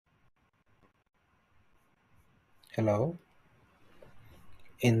Hello,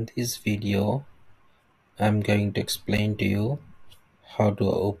 in this video I'm going to explain to you how to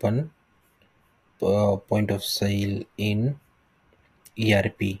open point of sale in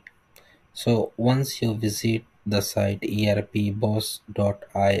ERP. So once you visit the site erpboss.io,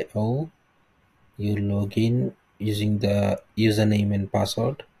 you log in using the username and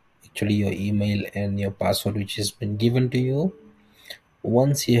password, actually your email and your password which has been given to you.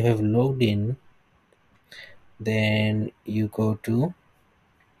 Once you have logged in, then you go to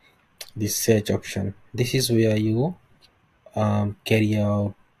the search option. This is where you carry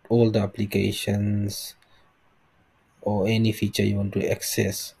out all the applications or any feature you want to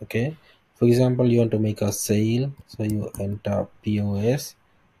access. Okay, for example, you want to make a sale, so you enter POS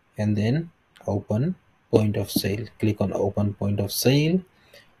and then open point of sale. Click on open point of sale.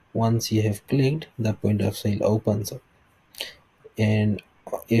 Once you have clicked, the point of sale opens up, and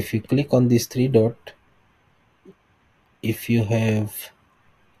if you click on this three dot, if you have,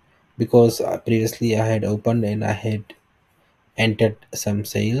 because previously I had opened and I had entered some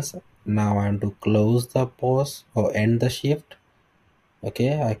sales, now I want to close the pause or end the shift.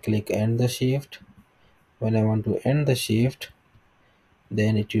 Okay, I click end the shift. When I want to end the shift,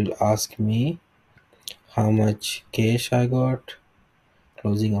 then it will ask me how much cash I got,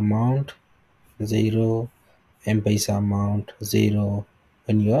 closing amount 0, M-Pesa amount 0.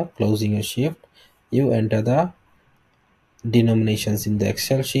 When you are closing a shift, you enter the denominations in the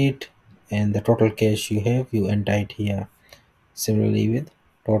Excel sheet, and the total cash you have, you enter it here. Similarly with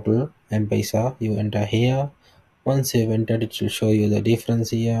total M-Pesa, you enter here. Once you have entered, it will show you the difference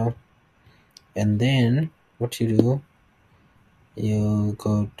here. And then what you do, you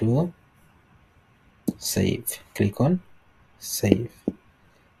go to save, click on save.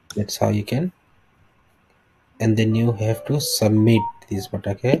 That's how you can, and then you have to submit this. But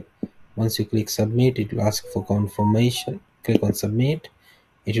okay, once you click submit, it will ask for confirmation. Click on submit.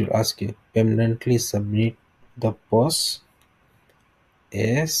 It will ask you permanently submit the POS.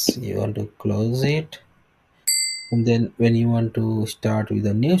 Yes, you want to close it. And then when you want to start with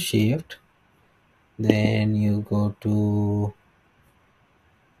a new shift, then you go to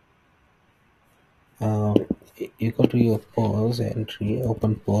um, you go to your POS entry,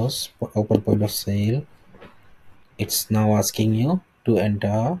 open POS, open point of sale. It's now asking you to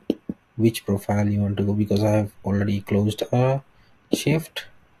enter which profile you want to go, because I have already closed a shift.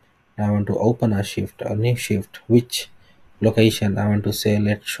 I want to open a new shift. Which location I want to sell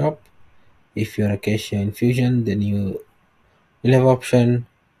at shop. If you're a cashier in Fusion, then you will have option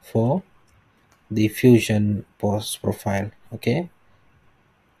for the Fusion post profile. Okay,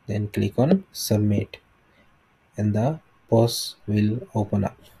 then click on submit and the post will open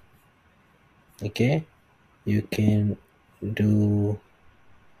up. Okay, you can do,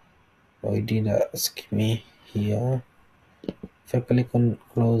 oh, it did ask me here. If I click on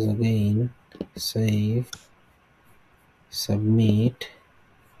close again, save, submit,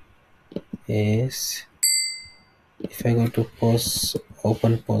 yes. If I go to pause,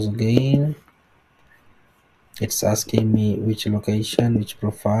 open pause again, it's asking me which location, which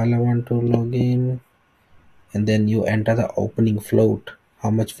profile I want to log in, and then you enter the opening float, how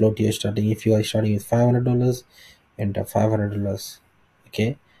much float you're starting. If you are starting with $500, enter $500.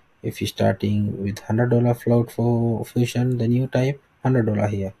 Okay, if you're starting with $100 float for Fusion, then you type $100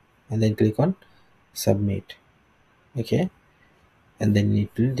 here and then click on submit. Okay, and then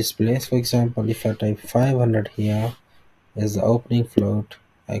it will display. For example, if I type 500 here as the opening float,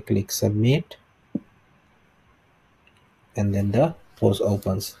 I click submit, and then the post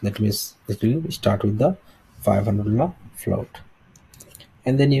opens. That means it will start with the $500 float,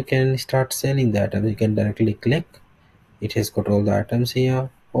 and then you can start selling that. And you can directly click, it has got all the items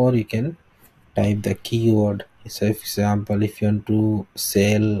here, or you can type the keyword. So for example, if you want to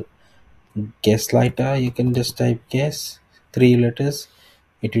sell gas lighter, you can just type gas, 3 letters,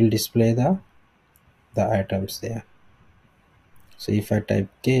 it will display the items there. So if I type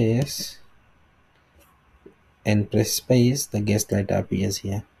gas and press space, the gas lighter appears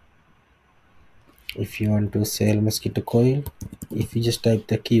here. If you want to sell mosquito coil, if you just type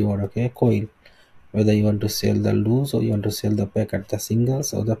the keyword, okay, coil, whether you want to sell the loose or you want to sell the packet, the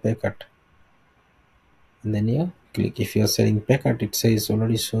singles or the packet, and then you click. If you are selling packet, it says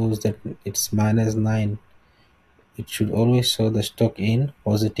already shows that it's -9. It should always show the stock in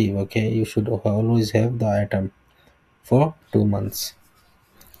positive. Okay, you should always have the item for 2 months.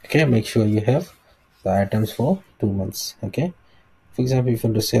 Okay, make sure you have the items for 2 months. Okay, for example, if you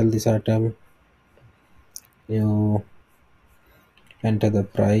want to sell this item, you enter the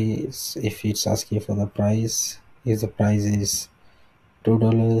price. If it's asking for the price, if the price is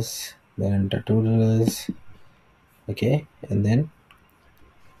 $2, then enter $2. Okay, and then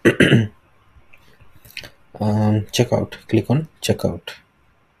checkout, click on checkout.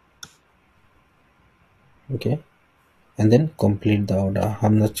 Okay, and then complete the order. How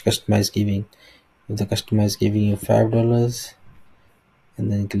much customer is giving? If the customer is giving you $5,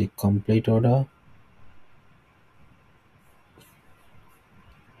 and then click complete order.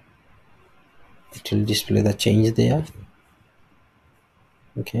 It will display the change there.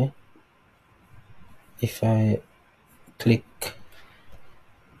 Okay, if I click,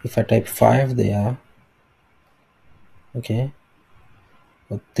 if I type 5 there, okay,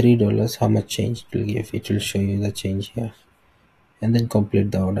 for $3, how much change it will give? It will show you the change here, and then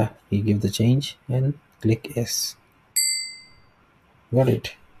complete the order. You give the change and click yes. Got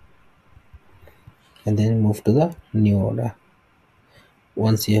it. And then move to the new order.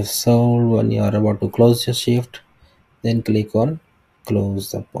 Once you have sold, when you are about to close your shift, then click on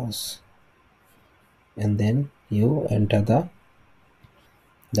close the POS, and then you enter the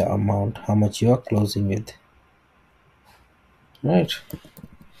amount, how much you are closing with. Right,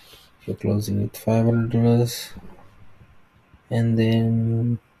 you're closing with $5, and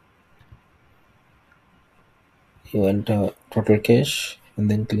then you enter total cash, and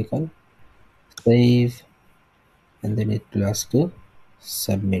then click on save, and then it will ask to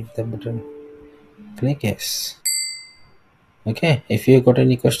submit the button. Click yes. Okay, if you got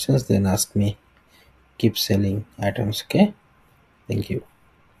any questions, then ask me. Keep selling items. Okay, thank you.